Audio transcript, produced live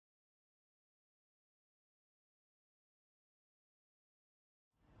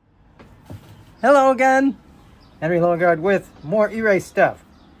Hello again, Henry Longard with more Erae stuff.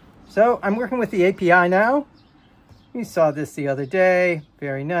 So I'm working with the API now. We saw this the other day,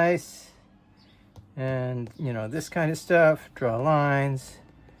 very nice. And you know, this kind of stuff, draw lines,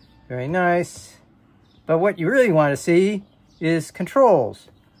 very nice. But what you really want to see is controls.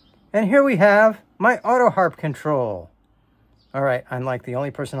 And here we have my Autoharp control. All right, I'm like the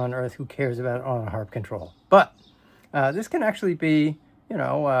only person on earth who cares about Autoharp control. But this can actually be, you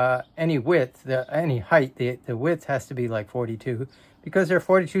know, any width, any height. The width has to be like 42 because there are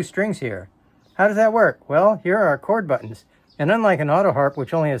 42 strings here. How does that work? Well, here are our chord buttons. And unlike an Autoharp,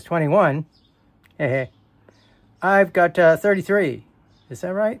 which only has 21, I've got 33. Is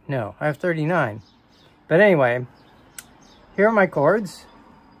that right? No, I have 39. But anyway, here are my chords.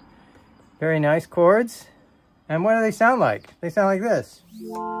 Very nice chords. And what do they sound like? They sound like this.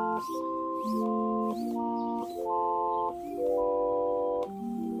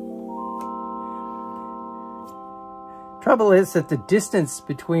 Trouble is that the distance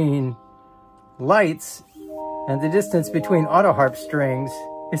between lights and the distance between Autoharp strings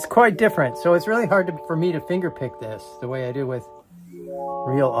is quite different. So it's really hard for me to finger pick this the way I do with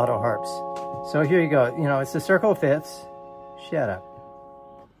real Autoharps. So here you go. You know, it's the circle of fifths. Shut up.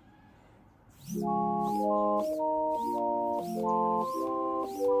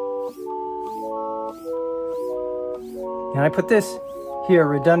 And I put this here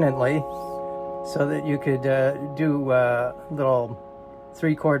redundantly so that you could do little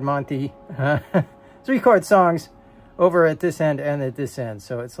three-chord Monty, three-chord songs over at this end and at this end.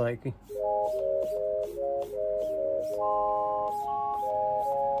 So it's like...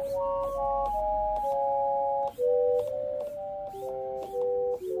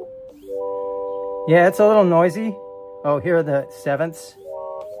 Yeah, it's a little noisy. Oh, here are the sevenths.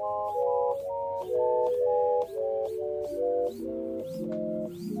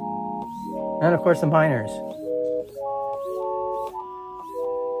 And of course the minors.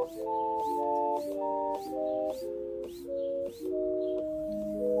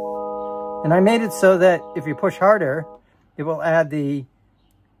 And I made it so that if you push harder, it will add the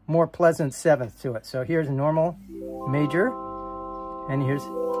more pleasant seventh to it. So here's a normal major, and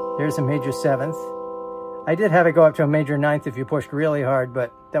there's a major seventh. I did have it go up to a major ninth if you pushed really hard,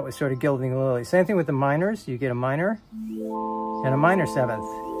 but that was sort of gilding the lily. Same thing with the minors. You get a minor and a minor seventh.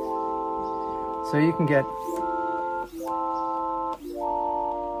 So you can get...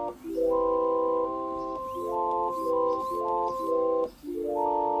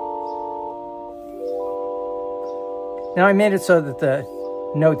 Now I made it so that the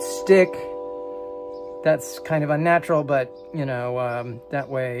notes stick. That's kind of unnatural, but you know, that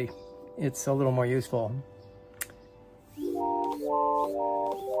way it's a little more useful.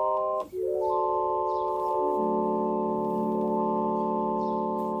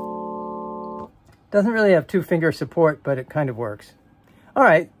 Doesn't really have two-finger support, but it kind of works. All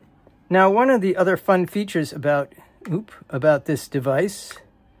right. Now, one of the other fun features about this device,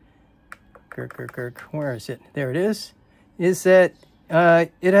 where is it? There it is that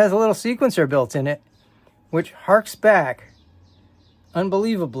it has a little sequencer built in it, which harks back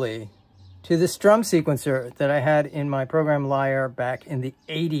unbelievably to the strum sequencer that I had in my program Lyre back in the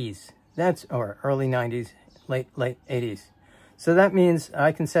 80s. Or early 90s, late 80s. So that means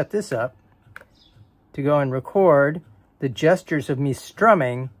I can set this up to go and record the gestures of me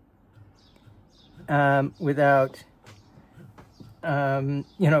strumming without,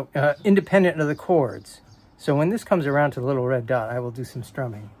 independent of the chords. So when this comes around to the little red dot, I will do some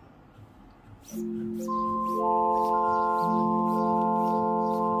strumming.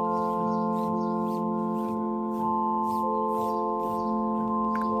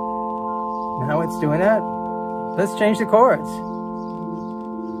 Now it's doing that. Let's change the chords.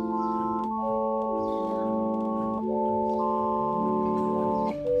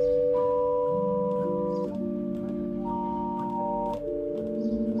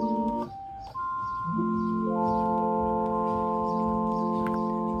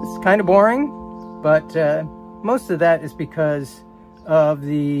 Kind of boring, but most of that is because of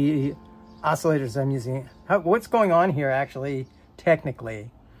the oscillators I'm using. What's going on here actually,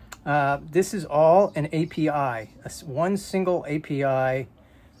 technically, this is all an API, one single API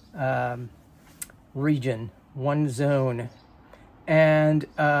region, one zone. And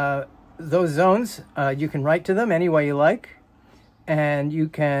those zones, you can write to them any way you like, and you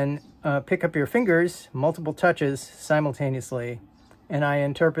can pick up your fingers, multiple touches simultaneously, and I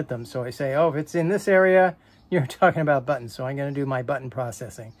interpret them. So I say, oh, if it's in this area, you're talking about buttons, so I'm going to do my button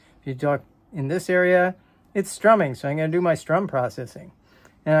processing. If you talk in this area, it's strumming, so I'm going to do my strum processing.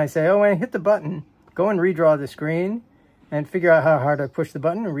 And I say, oh, when I hit the button, go and redraw the screen and figure out how hard I push the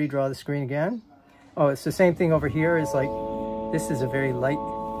button and redraw the screen again. Oh, it's the same thing over here. Is like, this is a very light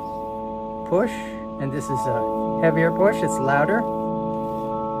push, and this is a heavier push. It's louder.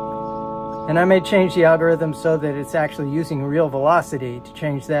 And I may change the algorithm so that it's actually using real velocity to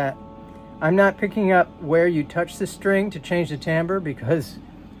change that. I'm not picking up where you touch the string to change the timbre, because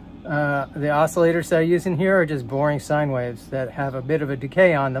the oscillators that I use in here are just boring sine waves that have a bit of a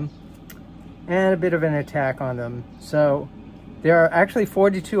decay on them and a bit of an attack on them. So there are actually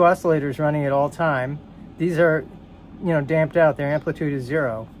 42 oscillators running at all time. These are, you know, damped out. Their amplitude is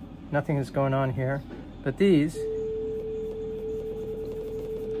 0. Nothing is going on here. But these,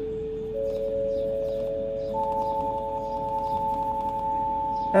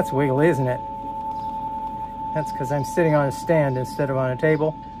 that's wiggly, isn't it? That's because I'm sitting on a stand instead of on a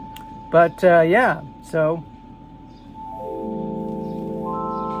table. But yeah, so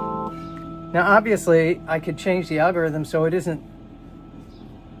now obviously I could change the algorithm so it isn't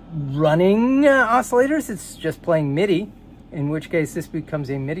running oscillators, it's just playing MIDI, in which case this becomes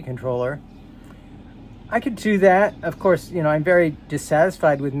a MIDI controller. I could do that. Of course, you know, I'm very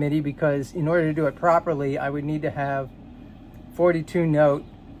dissatisfied with MIDI because in order to do it properly, I would need to have 42 note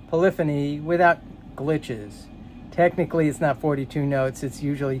polyphony without glitches. Technically, it's not 42 notes. It's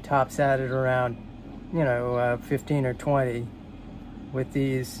usually tops at it around, you know, 15 or 20 with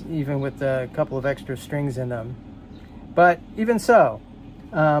these, even with a couple of extra strings in them. But even so,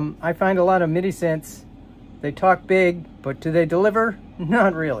 I find a lot of MIDI synths, they talk big, but do they deliver?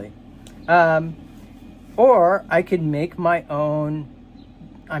 Not really. Or I could make my own.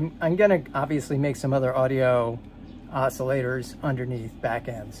 I'm gonna obviously make some other audio oscillators underneath back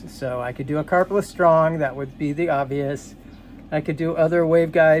ends. So I could do a carpless strong, that would be the obvious. I could do other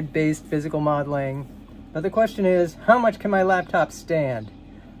waveguide based physical modeling. But the question is, how much can my laptop stand?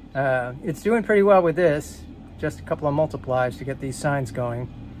 It's doing pretty well with this, just a couple of multiplies to get these sines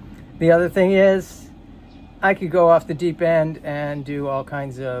going. The other thing is, I could go off the deep end and do all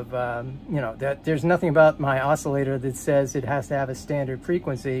kinds of, you know, there's nothing about my oscillator that says it has to have a standard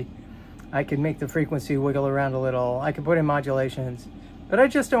frequency. I could make the frequency wiggle around a little. I could put in modulations, but I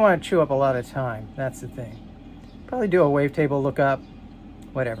just don't want to chew up a lot of time. That's the thing. Probably do a wavetable lookup,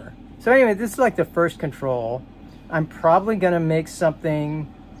 whatever. So anyway, this is like the first control. I'm probably going to make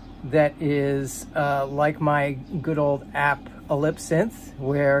something that is like my good old app Ellipse synth,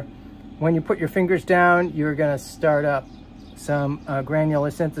 where when you put your fingers down, you're going to start up some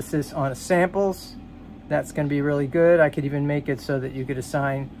granular synthesis on samples. That's going to be really good. I could even make it so that you could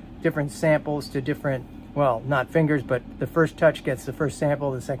assign different samples to different, well, not fingers, but the first touch gets the first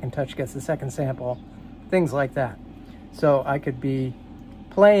sample, the second touch gets the second sample, things like that. So I could be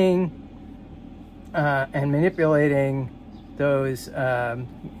playing and manipulating those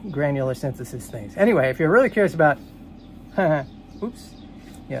granular synthesis things. Anyway, if you're really curious about, oops,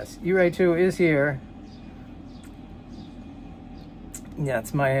 yes, Erae 2 is here. Yeah,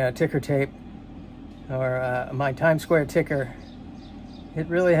 it's my ticker tape, or my Times Square ticker. It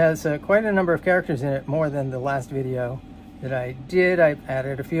really has quite a number of characters in it, more than the last video that I did. I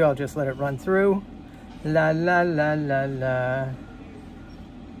added a few. I'll just let it run through. La la la la la.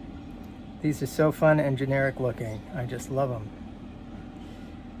 These are so fun and generic looking. I just love them.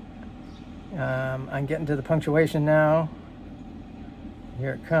 I'm getting to the punctuation now.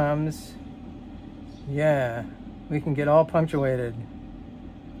 Here it comes. Yeah, we can get all punctuated.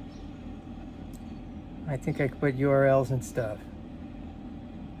 I think I could put URLs and stuff.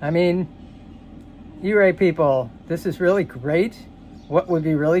 I mean, Erae people, this is really great. What would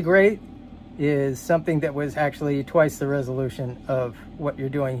be really great is something that was actually twice the resolution of what you're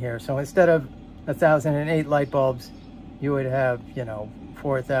doing here. So instead of 1,008 light bulbs, you would have, you know,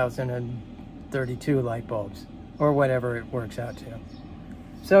 4,032 light bulbs, or whatever it works out to.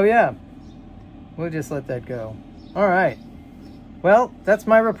 So yeah, we'll just let that go. All right. Well, that's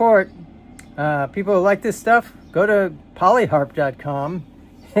my report. People who like this stuff, go to polyharp.com.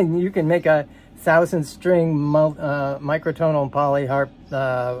 And you can make a 1,000-string microtonal polyharp,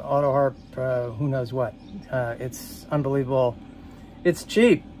 Autoharp, who knows what. It's unbelievable. It's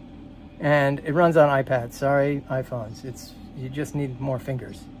cheap, and it runs on iPads. Sorry, iPhones. You just need more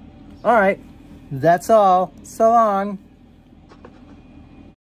fingers. All right, that's all. So long.